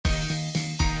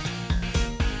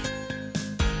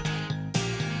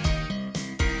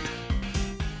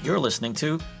You're listening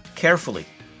to Carefully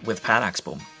with Pat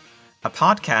Axbom, a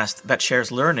podcast that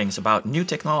shares learnings about new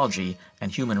technology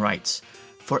and human rights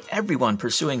for everyone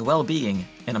pursuing well-being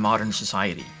in a modern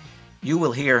society. You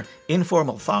will hear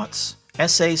informal thoughts,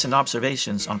 essays, and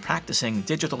observations on practicing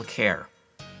digital care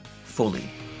fully.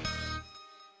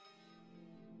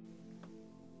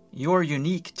 Your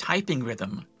unique typing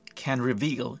rhythm can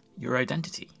reveal your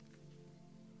identity.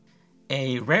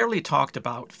 A rarely talked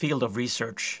about field of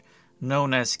research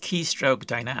known as keystroke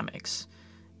dynamics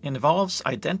involves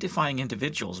identifying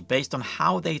individuals based on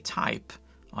how they type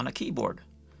on a keyboard.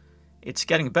 It's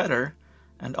getting better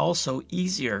and also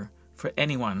easier for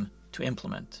anyone to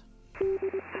implement.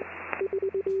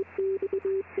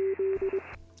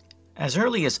 As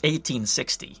early as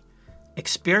 1860,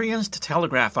 experienced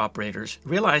telegraph operators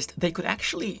realized they could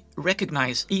actually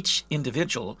recognize each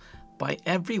individual by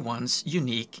everyone's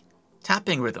unique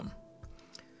tapping rhythm.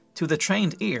 To the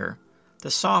trained ear, the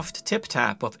soft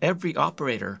tip-tap of every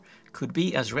operator could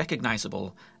be as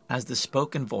recognizable as the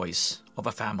spoken voice of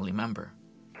a family member.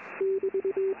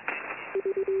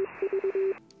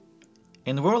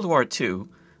 In World War II,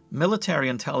 military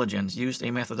intelligence used a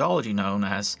methodology known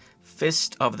as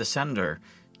Fist of the Sender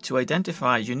to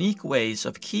identify unique ways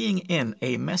of keying in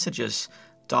a message's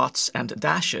dots and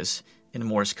dashes in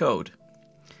Morse code.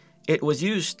 It was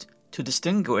used to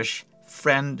distinguish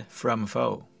friend from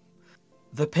foe.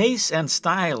 The pace and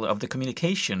style of the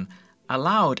communication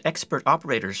allowed expert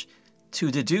operators to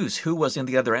deduce who was in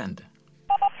the other end.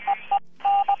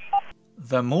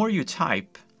 The more you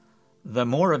type, the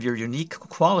more of your unique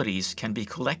qualities can be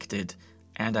collected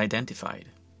and identified.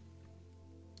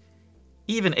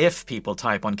 Even if people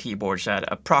type on keyboards at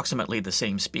approximately the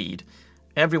same speed,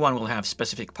 everyone will have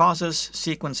specific pauses,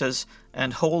 sequences,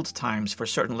 and hold times for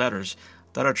certain letters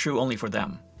that are true only for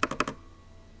them.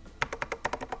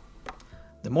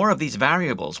 The more of these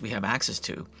variables we have access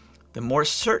to, the more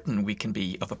certain we can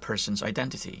be of a person's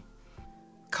identity.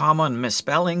 Common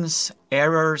misspellings,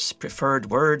 errors, preferred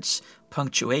words,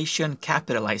 punctuation,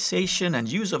 capitalization, and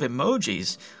use of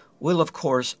emojis will, of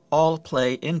course, all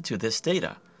play into this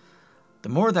data. The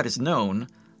more that is known,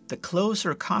 the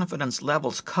closer confidence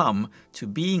levels come to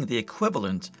being the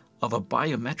equivalent of a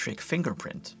biometric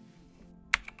fingerprint.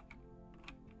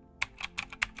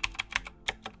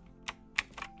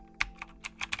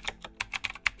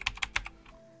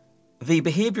 The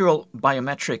behavioral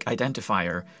biometric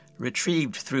identifier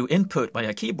retrieved through input by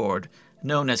a keyboard,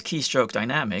 known as keystroke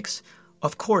dynamics,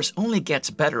 of course only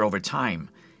gets better over time,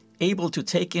 able to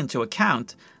take into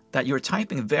account that your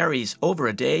typing varies over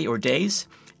a day or days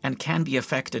and can be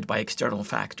affected by external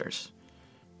factors.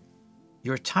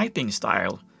 Your typing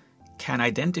style can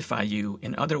identify you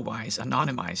in otherwise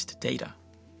anonymized data.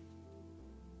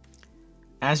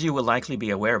 As you will likely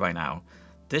be aware by now,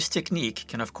 this technique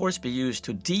can of course be used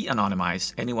to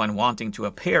de-anonymize anyone wanting to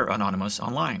appear anonymous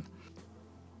online.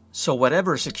 So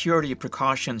whatever security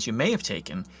precautions you may have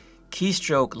taken,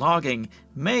 keystroke logging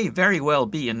may very well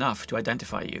be enough to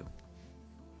identify you.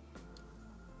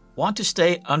 Want to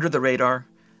stay under the radar?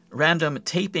 Random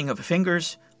taping of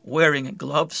fingers, wearing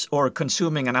gloves, or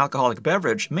consuming an alcoholic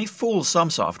beverage may fool some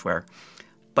software,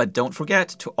 but don't forget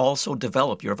to also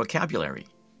develop your vocabulary.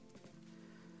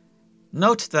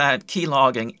 Note that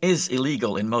keylogging is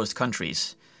illegal in most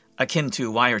countries, akin to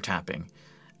wiretapping,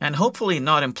 and hopefully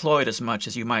not employed as much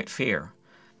as you might fear.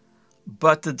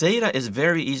 But the data is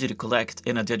very easy to collect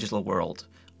in a digital world,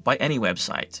 by any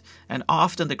website, and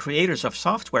often the creators of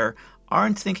software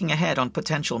aren't thinking ahead on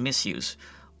potential misuse,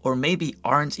 or maybe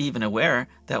aren't even aware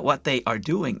that what they are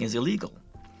doing is illegal.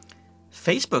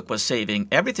 Facebook was saving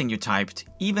everything you typed,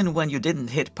 even when you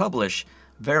didn't hit publish,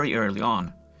 very early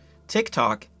on.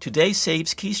 TikTok today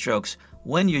saves keystrokes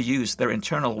when you use their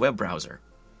internal web browser.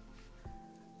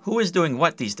 Who is doing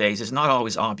what these days is not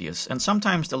always obvious, and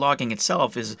sometimes the logging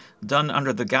itself is done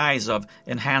under the guise of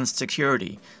enhanced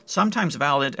security, sometimes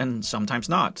valid and sometimes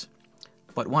not.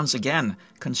 But once again,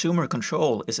 consumer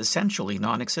control is essentially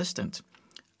non-existent.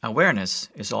 Awareness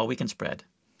is all we can spread.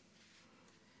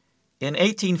 In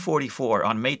 1844,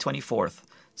 on May 24th,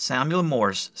 Samuel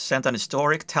Morse sent an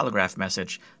historic telegraph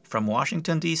message from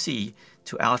Washington, D.C.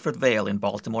 to Alfred Vail in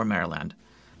Baltimore, Maryland.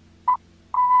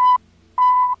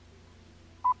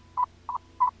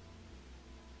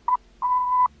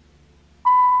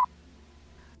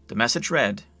 The message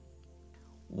read,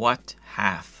 "What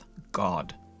hath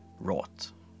God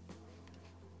wrought?"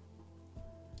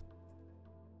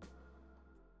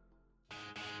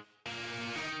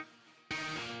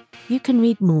 You can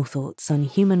read more thoughts on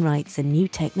human rights and new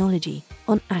technology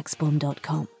on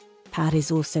axbom.com. Pat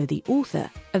is also the author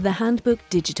of the handbook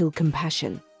Digital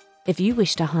Compassion, If you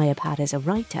wish to hire Pat as a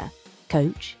writer,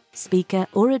 coach, speaker,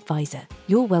 or advisor,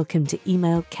 you're welcome to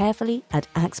email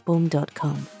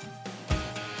carefully@axbourne.com.